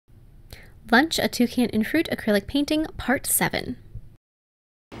Lunch, a Toucan in Fruit Acrylic Painting, Part 7.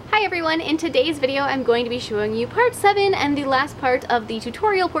 Hi everyone, in today's video I'm going to be showing you Part 7 and the last part of the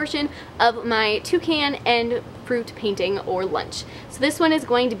tutorial portion of my toucan and fruit painting or lunch. So this one is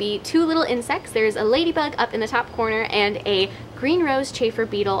going to be two little insects. There's a ladybug up in the top corner and a green rose chafer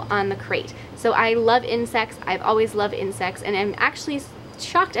beetle on the crate. So I love insects, I've always loved insects, and I'm actually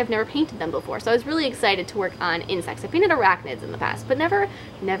shocked I've never painted them before, so I was really excited to work on insects. I've painted arachnids in the past, but never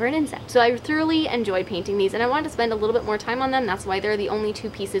an insect. So I thoroughly enjoyed painting these, and I wanted to spend a little bit more time on them. That's why they're the only two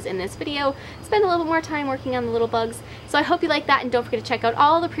pieces in this video. Spend a little bit more time working on the little bugs. So I hope you like that, and don't forget to check out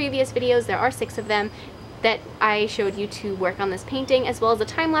all the previous videos. There are 6 of them that I showed you to work on this painting, as well as a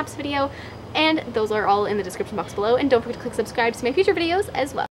time-lapse video, and those are all in the description box below. And don't forget to click subscribe to my future videos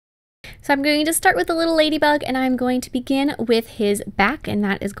as well. So I'm going to start with the little ladybug, and I'm going to begin with his back, and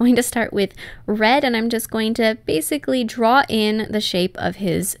that is going to start with red, and I'm just going to basically draw in the shape of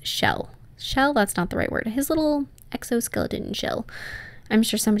his shell. Shell? That's not the right word. His little exoskeleton shell. I'm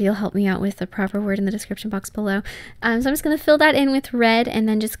sure somebody will help me out with the proper word in the description box below. So I'm just going to fill that in with red, and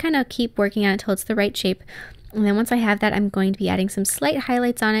then just kind of keep working on it until it's the right shape. And then once I have that, I'm going to be adding some slight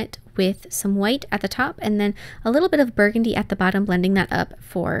highlights on it with some white at the top and then a little bit of burgundy at the bottom, blending that up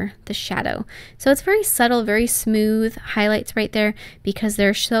for the shadow. So it's very subtle, very smooth highlights right there because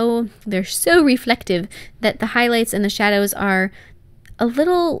they're so reflective that the highlights and the shadows are a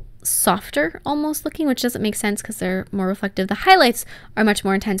little softer almost looking, which doesn't make sense because they're more reflective. The highlights are much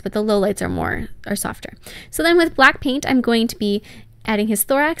more intense, but the lowlights are softer. So then with black paint, I'm going to be adding his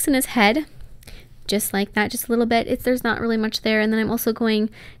thorax and his head. Just like that, just a little bit. There's not really much there. And then I'm also going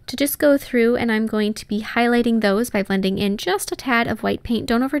to just go through and I'm going to be highlighting those by blending in just a tad of white paint.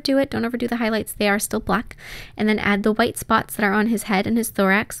 Don't overdo it. Don't overdo the highlights. They are still black. And then add the white spots that are on his head and his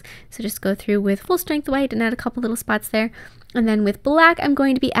thorax. So just go through with full strength white and add a couple little spots there. And then with black, I'm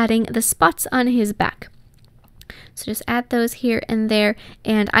going to be adding the spots on his back. So just add those here and there,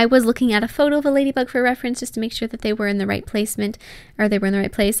 and I was looking at a photo of a ladybug for reference just to make sure that they were in the right placement, or they were in the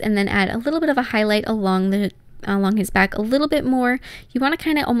right place, and then add a little bit of a highlight along his back a little bit more. You want to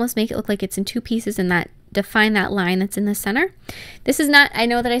kind of almost make it look like it's in 2 pieces and that define that line that's in the center. This is not, I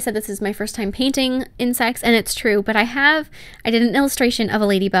know that I said this is my first time painting insects, and it's true, but I did an illustration of a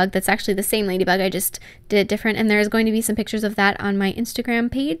ladybug that's actually the same ladybug, I just did it different, and there's going to be some pictures of that on my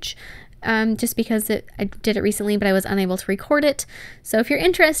Instagram page. Just because I did it recently, but I was unable to record it. So if you're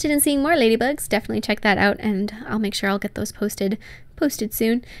interested in seeing more ladybugs, definitely check that out, and I'll make sure I'll get those posted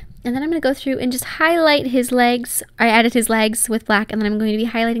soon. And then I'm going to go through and just highlight his legs. I added his legs with black, and then I'm going to be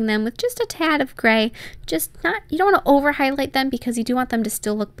highlighting them with just a tad of gray. You don't want to over highlight them because you do want them to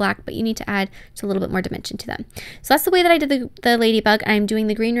still look black, but you need to add just a little bit more dimension to them. So that's the way that I did the ladybug. I'm doing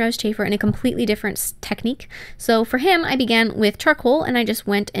the green rose chafer in a completely different technique. So for him, I began with charcoal, and I just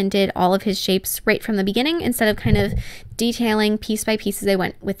went and did all of his shapes right from the beginning instead of kind of detailing piece by piece as I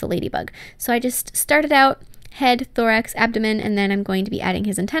went with the ladybug. So I just started out head, thorax, abdomen, and then I'm going to be adding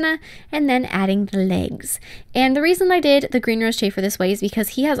his antenna and then adding the legs. And the reason I did the green rose chafer this way is because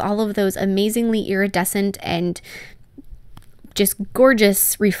he has all of those amazingly iridescent and just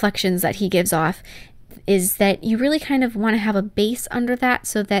gorgeous reflections that he gives off, is that you really kind of want to have a base under that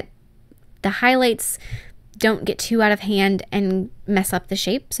so that the highlights don't get too out of hand and mess up the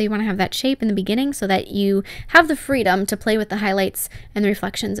shape. So you want to have that shape in the beginning so that you have the freedom to play with the highlights and the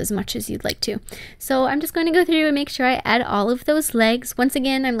reflections as much as you'd like to. So I'm just going to go through and make sure I add all of those legs. Once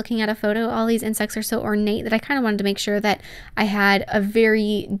again, I'm looking at a photo. All these insects are so ornate that I kind of wanted to make sure that I had a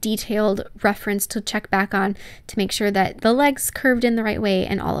very detailed reference to check back on to make sure that the legs curved in the right way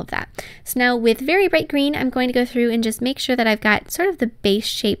and all of that. So now with very bright green, I'm going to go through and just make sure that I've got sort of the base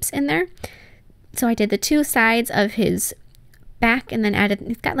shapes in there. So I did the 2 sides of his back and then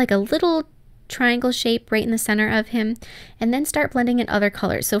he's got like a little triangle shape right in the center of him, and then start blending in other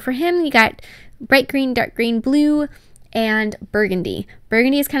colors. So for him, you got bright green, dark green, blue, and burgundy.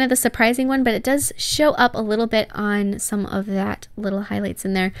 Burgundy is kind of the surprising one, but it does show up a little bit on some of that little highlights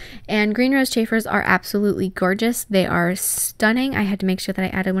in there. And green rose chafers are absolutely gorgeous. They are stunning. I had to make sure that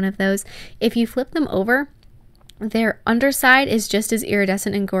I added one of those. If you flip them over, their underside is just as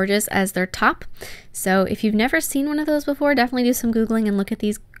iridescent and gorgeous as their top. So if you've never seen one of those before, definitely do some Googling and look at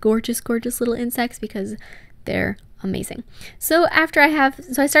these gorgeous, gorgeous little insects because they're amazing. So I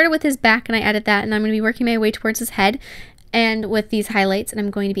started with his back and I added that, and I'm going to be working my way towards his head and with these highlights, and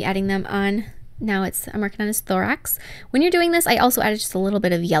I'm going to be adding them on Now I'm working on his thorax. When you're doing this, I also added just a little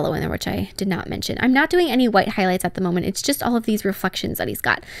bit of yellow in there, which I did not mention. I'm not doing any white highlights at the moment. It's just all of these reflections that he's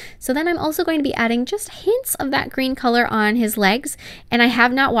got. So then I'm also going to be adding just hints of that green color on his legs. And I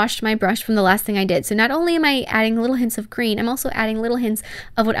have not washed my brush from the last thing I did. So not only am I adding little hints of green, I'm also adding little hints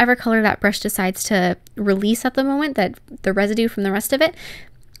of whatever color that brush decides to release at the moment, that the residue from the rest of it,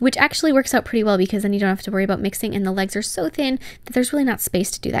 which actually works out pretty well because then you don't have to worry about mixing, and the legs are so thin that there's really not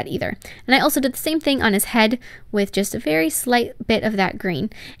space to do that either. And I also did the same thing on his head with just a very slight bit of that green.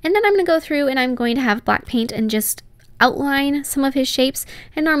 And then I'm going to go through and I'm going to have black paint and just outline some of his shapes.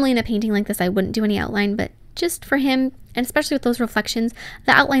 And normally in a painting like this I wouldn't do any outline, but just for him, and especially with those reflections,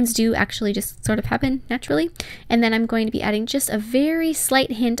 the outlines do actually just sort of happen naturally. And then I'm going to be adding just a very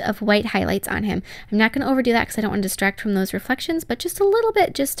slight hint of white highlights on him. I'm not going to overdo that because I don't want to distract from those reflections, but just a little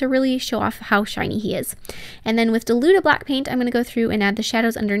bit just to really show off how shiny he is. And then with diluted black paint, I'm going to go through and add the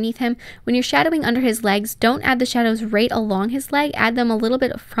shadows underneath him. When you're shadowing under his legs, don't add the shadows right along his leg. Add them a little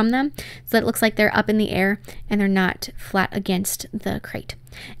bit from them so that it looks like they're up in the air and they're not flat against the crate.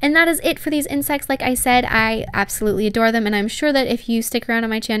 And that is it for these insects. Like I said, I absolutely adore them, and I'm sure that if you stick around on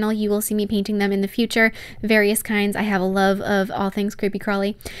my channel, you will see me painting them in the future. Various kinds. I have a love of all things creepy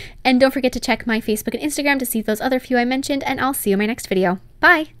crawly. And don't forget to check my Facebook and Instagram to see those other few I mentioned, and I'll see you in my next video.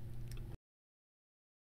 Bye!